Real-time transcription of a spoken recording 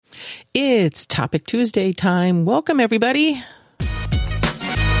It's Topic Tuesday time. Welcome, everybody.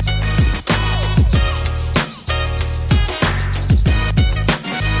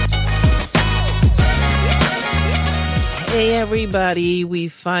 Hey, everybody. We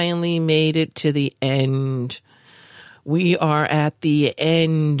finally made it to the end. We are at the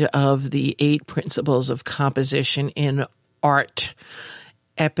end of the 8 Principles of Composition in Art,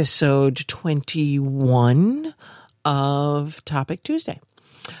 episode 21 of Topic Tuesday.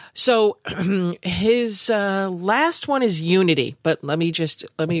 So his last one is unity, but let me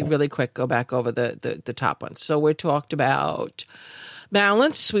really quick go back over the top ones. So we talked about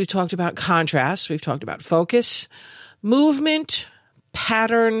balance, we've talked about contrast, we've talked about focus, movement,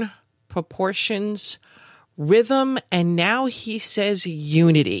 pattern, proportions, rhythm, and now he says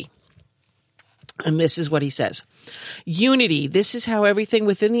unity. And this is what he says. Unity, this is how everything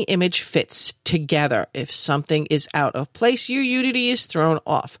within the image fits together. If something is out of place, your unity is thrown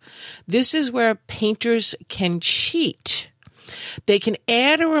off. This is where painters can cheat. They can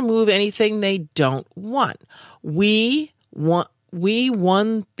add or remove anything they don't want. We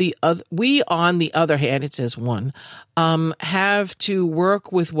on the other hand, it says have to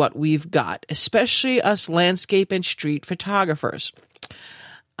work with what we've got, especially us landscape and street photographers.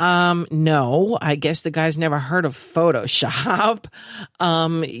 No, I guess the guy's never heard of Photoshop.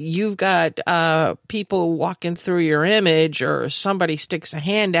 You've got, people walking through your image or somebody sticks a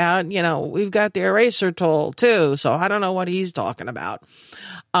hand out, we've got the eraser tool too. So I don't know what he's talking about,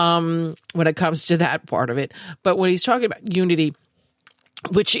 when it comes to that part of it. But when he's talking about unity,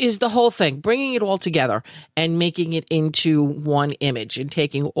 which is the whole thing, bringing it all together and making it into one image and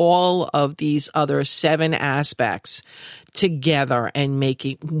taking all of these other 7 aspects together and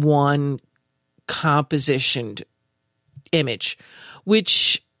making one compositioned image,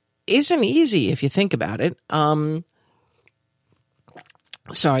 which isn't easy if you think about it.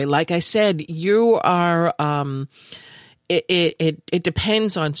 Like I said, you are, it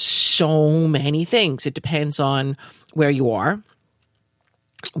depends on so many things. It depends on where you are,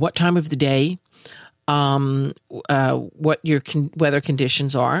 what time of the day, what your weather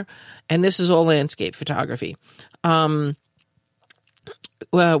conditions are, and this is all landscape photography.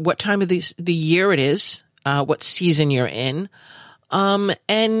 What time of the year it is, what season you're in,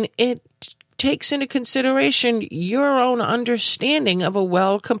 and it takes into consideration your own understanding of a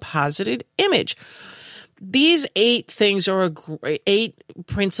well-composited image. These 8 things are 8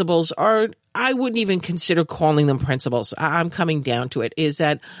 principles are, I wouldn't even consider calling them principles. I'm coming down to it, is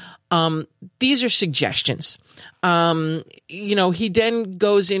that these are suggestions. He then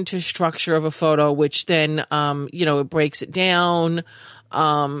goes into structure of a photo, which then, it breaks it down.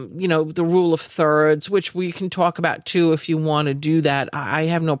 The rule of thirds, which we can talk about too if you want to do that. I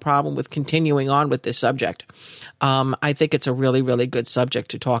have no problem with continuing on with this subject. I think it's a really, really good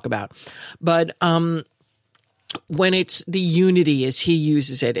subject to talk about. But when it's the unity as he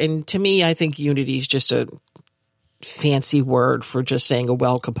uses it, and to me, I think unity is just a fancy word for just saying a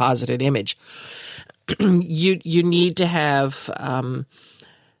well-composited image. You need to have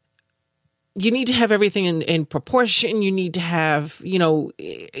everything in proportion. You need to have, you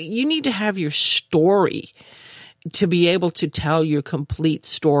need to have your story to be able to tell your complete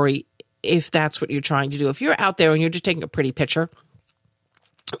story if that's what you're trying to do. If you're out there and you're just taking a pretty picture,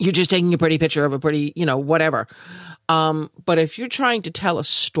 you're just taking a pretty picture of a pretty, whatever. But if you're trying to tell a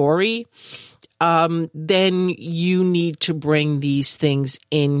story, then you need to bring these things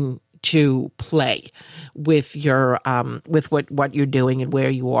into play with your, with what you're doing and where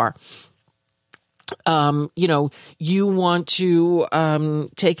you are. You want to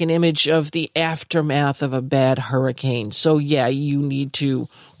take an image of the aftermath of a bad hurricane. So yeah, you need to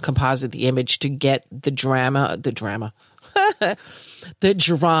composite the image to get the drama, the drama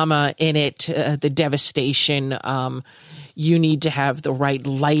in it, the devastation. You need to have the right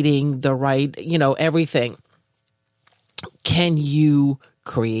lighting, the right, everything. Can you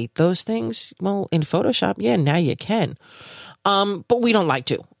create those things? Well, in Photoshop, yeah, now you can. But we don't like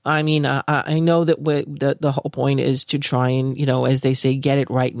to. I mean, I know that the whole point is to try and, as they say, get it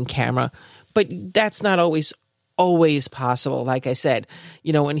right in camera, but that's not always possible. Like I said,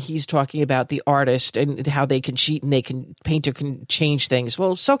 when he's talking about the artist and how they can cheat and painter can change things.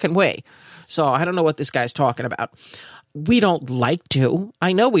 Well, so can we. So I don't know what this guy's talking about. We don't like to.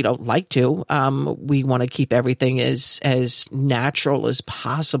 I know we don't like to. We want to keep everything as natural as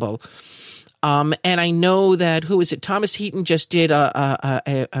possible. And I know that, who is it? Thomas Heaton just did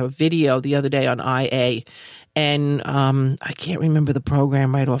a video the other day on IA, and I can't remember the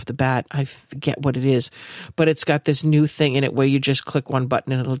program right off the bat. I forget what it is, but it's got this new thing in it where you just click one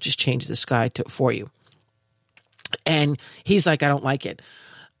button and it'll just change the sky for you. And he's like, I don't like it.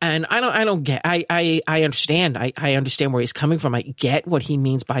 And I don't get, I understand. I understand where he's coming from. I get what he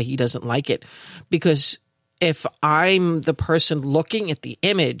means by he doesn't like it, because if I'm the person looking at the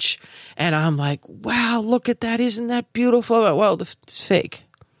image and I'm like, wow, look at that. Isn't that beautiful? Well, it's fake.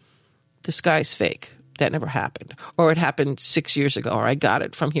 The sky's fake. That never happened. Or it happened 6 years ago, or I got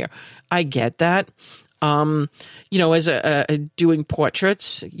it from here. I get that. As a doing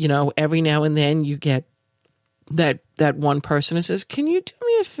portraits, every now and then you get that one person who says, can you do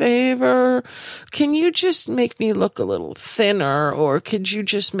me a favor? Can you just make me look a little thinner? Or could you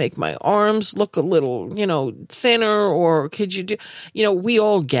just make my arms look a little, thinner? Or could you do, we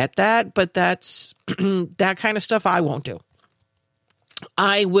all get that, but that's that kind of stuff I won't do.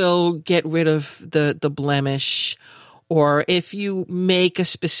 I will get rid of the blemish, or if you make a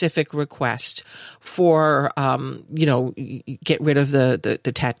specific request for, get rid of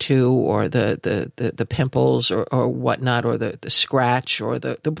the tattoo or the pimples or whatnot, or the scratch or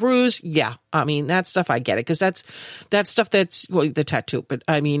the bruise. Yeah. I mean, that stuff I get it, because that's stuff that's, well, the tattoo, but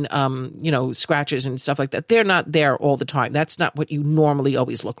I mean, scratches and stuff like that. They're not there all the time. That's not what you normally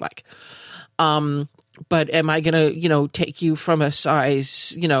always look like. But am I going to, take you from a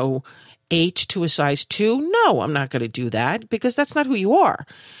size, 8 to a size 2? No, I'm not going to do that, because that's not who you are.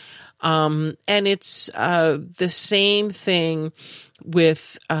 And it's the same thing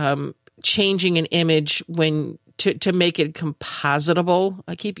with changing an image when to make it compositable.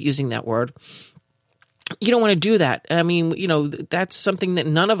 I keep using that word. You don't want to do that. I mean, that's something that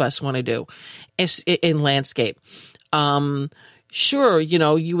none of us want to do in landscape. Sure,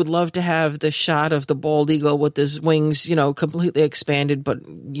 you would love to have the shot of the bald eagle with his wings, completely expanded, but,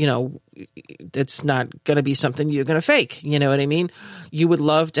 that's not going to be something you're going to fake. You know what I mean? You would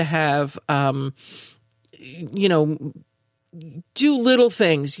love to have, do little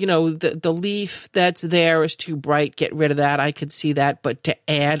things. The leaf that's there is too bright. Get rid of that. I could see that. But to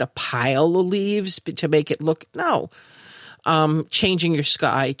add a pile of leaves to make it look, no. Changing your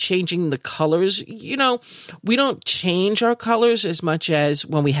sky, changing the colors. We don't change our colors as much as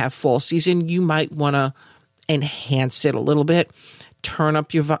when we have fall season. You might want to enhance it a little bit, turn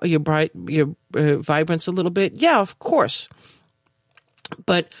up your vibrance a little bit. Yeah, of course.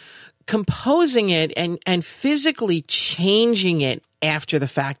 But composing it and physically changing it after the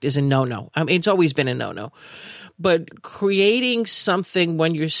fact is a no-no. I mean, it's always been a no-no. But creating something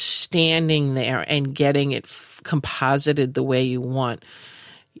when you're standing there and getting it composited the way you want,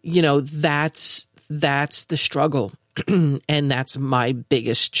 that's the struggle. And that's my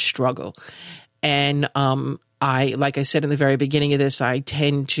biggest struggle. And like I said in the very beginning of this, I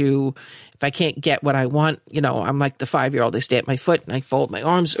tend to, if I can't get what I want, I'm like the 5-year-old. I stay at my foot and I fold my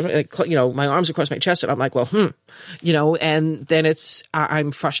arms, my arms across my chest, and I'm like, well, and then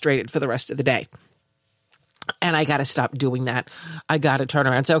I'm frustrated for the rest of the day. And I got to stop doing that. I got to turn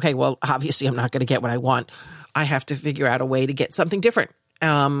around and say, okay, well, obviously I'm not going to get what I want. I have to figure out a way to get something different,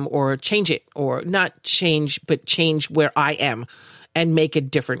 or change it, or not change, but change where I am and make a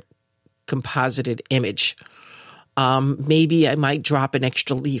different composited image. Maybe I might drop an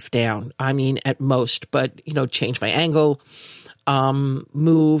extra leaf down. I mean, at most, but, change my angle,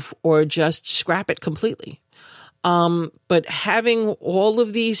 move, or just scrap it completely. But having all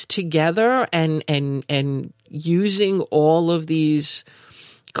of these together and using all of these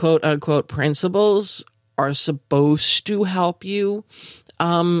quote unquote principles are supposed to help you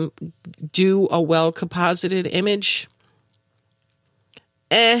do a well composited image.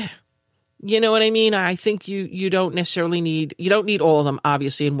 You know what I mean? I think you don't necessarily need all of them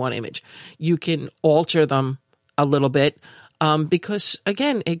obviously in one image. You can alter them a little bit, because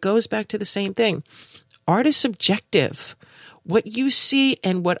again, it goes back to the same thing. Art is subjective. What you see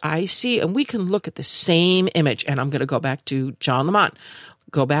and what I see, and we can look at the same image. And I'm going to go back to John Lamont.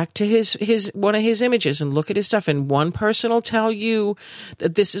 Go back to his one of his images and look at his stuff. And one person will tell you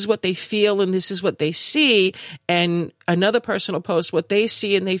that this is what they feel and this is what they see. And another person will post what they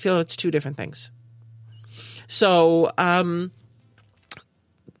see and they feel it's two different things. So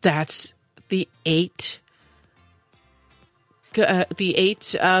that's the eight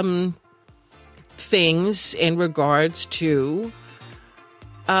things in regards to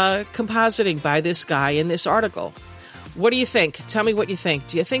compositing by this guy in this article. What do you think? Tell me what you think.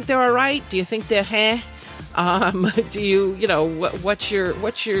 Do you think they're all right? Do you think they're do you what's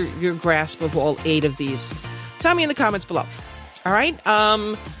your grasp of all 8 of these? Tell me in the comments below. All right.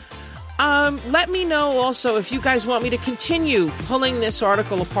 Let me know also if you guys want me to continue pulling this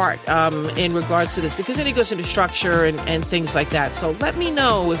article apart in regards to this, because then it goes into structure and things like that. So let me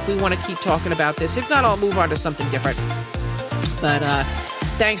know if we want to keep talking about this. If not, I'll move on to something different. But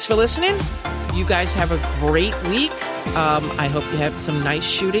thanks for listening. You guys have a great week. I hope you have some nice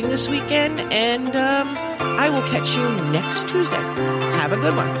shooting this weekend, and I will catch you next Tuesday. Have a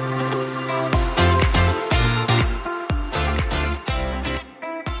good one.